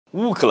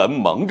乌克兰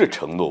忙着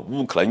承诺，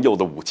乌克兰要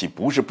的武器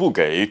不是不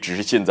给，只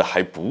是现在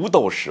还不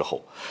到时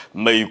候。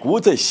美国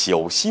在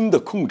小心地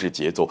控制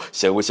节奏，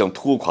想要像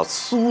拖垮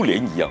苏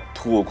联一样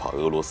拖垮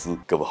俄罗斯。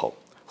各位好，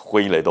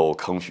欢迎来到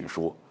康潯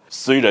说。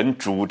虽然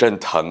主战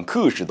坦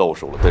克是到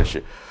手了，但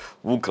是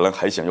乌克兰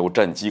还想要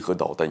战机和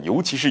导弹，尤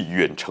其是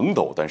远程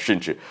导弹。甚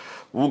至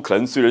乌克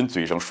兰虽然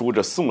嘴上说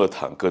着送了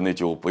坦克，那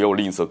就不要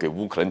吝啬给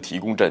乌克兰提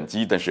供战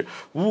机，但是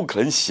乌克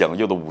兰想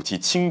要的武器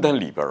清单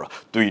里边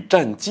对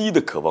战机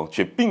的渴望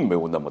却并没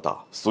有那么大。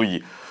所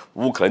以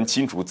乌克兰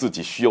清楚自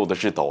己需要的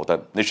是导弹，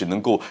那是能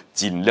够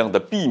尽量的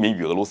避免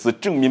与俄罗斯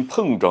正面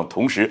碰撞，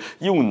同时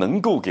又能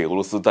够给俄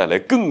罗斯带来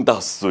更大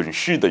损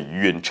失的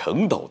远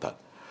程导弹。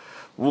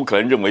乌克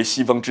兰认为，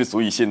西方之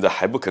所以现在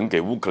还不肯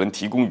给乌克兰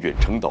提供远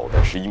程导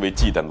弹，是因为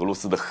忌惮俄罗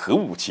斯的核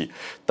武器，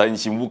担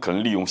心乌克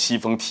兰利用西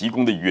方提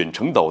供的远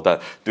程导弹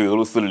对俄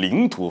罗斯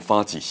领土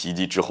发起袭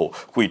击之后，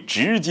会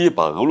直接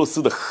把俄罗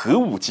斯的核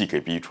武器给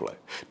逼出来。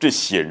这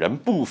显然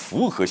不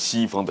符合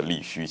西方的利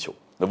益需求。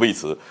那为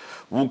此，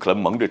乌克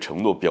兰忙着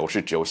承诺，表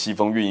示只要西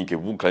方愿意给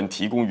乌克兰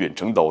提供远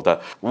程导弹，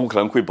乌克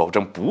兰会保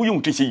证不用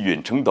这些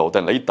远程导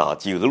弹来打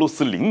击俄罗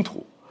斯领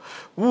土。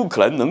乌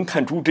克兰能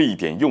看出这一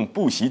点，用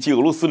不袭击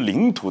俄罗斯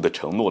领土的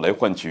承诺来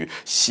换取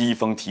西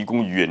方提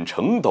供远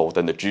程导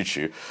弹的支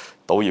持，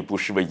倒也不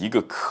失为一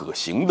个可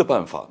行的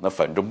办法。那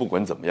反正不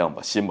管怎么样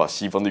吧，先把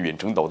西方的远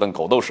程导弹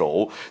搞到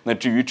手。那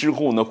至于之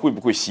后呢，会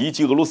不会袭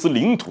击俄罗斯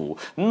领土，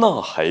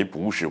那还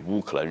不是乌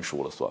克兰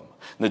说了算吗？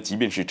那即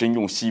便是真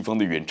用西方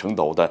的远程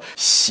导弹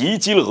袭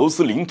击了俄罗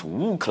斯领土，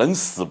乌克兰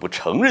死不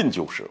承认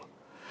就是了。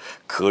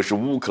可是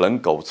乌克兰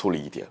搞错了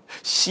一点，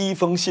西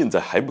方现在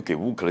还不给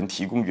乌克兰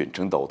提供远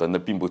程导弹，那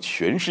并不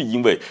全是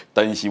因为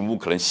担心乌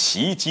克兰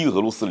袭击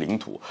俄罗斯领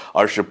土，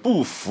而是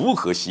不符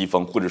合西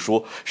方，或者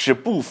说是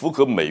不符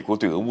合美国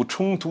对俄乌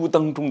冲突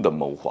当中的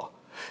谋划。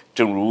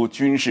正如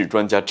军事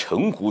专家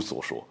程虎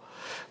所说，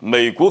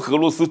美国和俄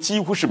罗斯几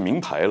乎是明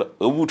牌了，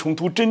俄乌冲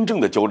突真正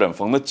的交战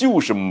方那就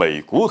是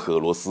美国和俄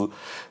罗斯。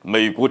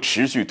美国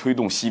持续推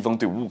动西方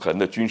对乌克兰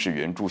的军事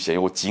援助，想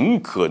要尽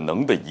可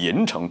能的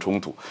延长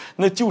冲突，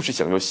那就是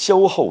想要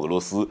消耗俄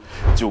罗斯，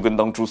就跟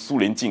当初苏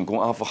联进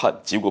攻阿富汗，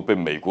结果被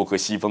美国和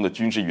西方的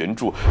军事援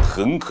助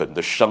狠狠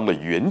的伤了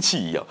元气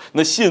一样。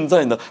那现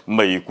在呢，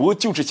美国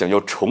就是想要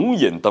重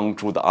演当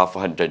初的阿富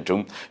汗战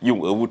争，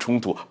用俄乌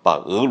冲突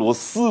把俄罗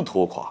斯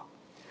拖垮。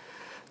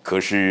可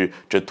是，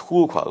这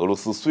拖垮俄罗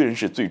斯虽然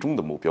是最终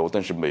的目标，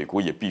但是美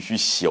国也必须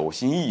小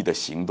心翼翼的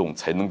行动，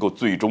才能够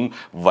最终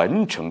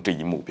完成这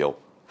一目标。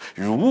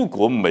如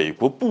果美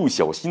国不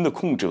小心地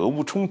控制俄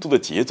乌冲突的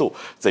节奏，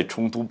在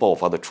冲突爆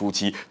发的初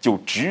期就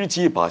直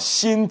接把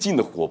先进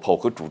的火炮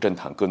和主战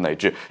坦克乃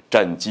至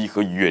战机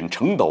和远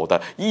程导弹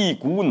一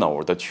股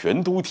脑的全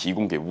都提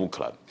供给乌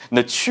克兰，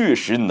那确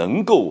实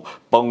能够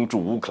帮助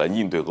乌克兰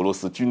应对俄罗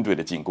斯军队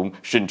的进攻。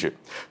甚至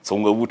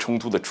从俄乌冲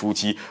突的初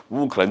期，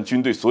乌克兰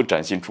军队所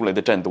展现出来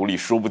的战斗力，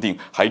说不定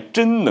还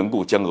真能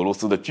够将俄罗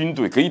斯的军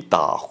队给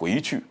打回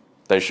去。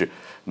但是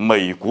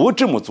美国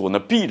这么做呢，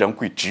必然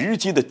会直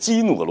接的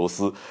激怒俄罗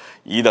斯。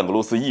一旦俄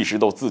罗斯意识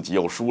到自己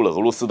要输了，俄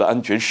罗斯的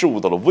安全受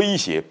到了威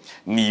胁，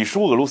你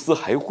说俄罗斯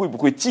还会不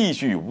会继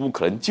续与乌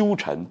克兰纠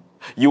缠？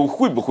又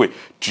会不会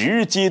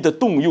直接的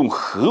动用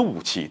核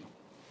武器呢？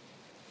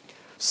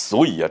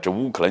所以这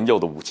乌克兰要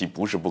的武器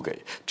不是不给，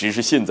只是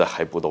现在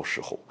还不到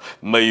时候。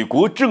美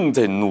国正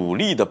在努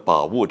力地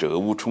把握着俄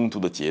乌冲突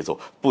的节奏，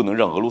不能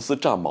让俄罗斯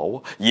炸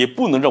毛也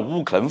不能让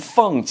乌克兰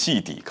放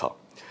弃抵抗。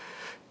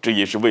这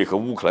也是为何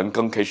乌克兰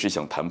刚开始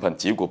想谈判，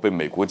结果被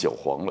美国搅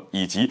黄了，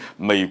以及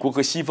美国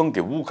和西方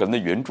给乌克兰的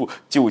援助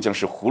就像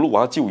是葫芦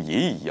娃救爷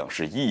爷一样，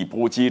是一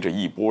波接着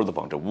一波的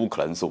往着乌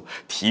克兰送，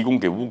提供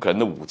给乌克兰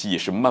的武器也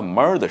是慢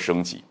慢的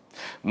升级。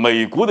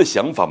美国的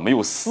想法没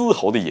有丝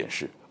毫的掩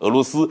饰，俄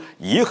罗斯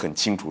也很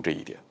清楚这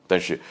一点，但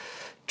是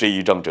这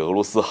一仗这俄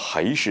罗斯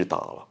还是打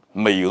了，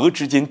美俄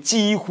之间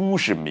几乎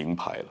是明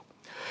牌了。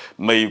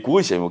美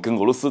国想要跟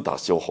俄罗斯打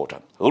消耗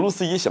战，俄罗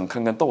斯也想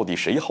看看到底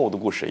谁耗得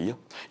过谁呀。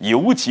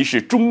尤其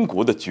是中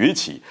国的崛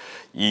起，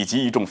以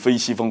及一众非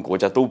西方国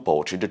家都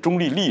保持着中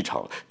立立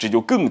场，这就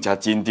更加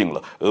坚定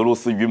了俄罗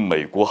斯与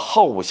美国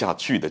耗下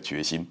去的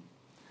决心。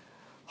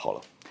好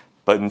了，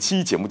本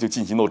期节目就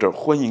进行到这儿，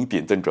欢迎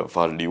点赞转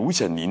发，留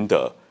下您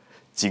的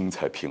精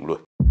彩评论。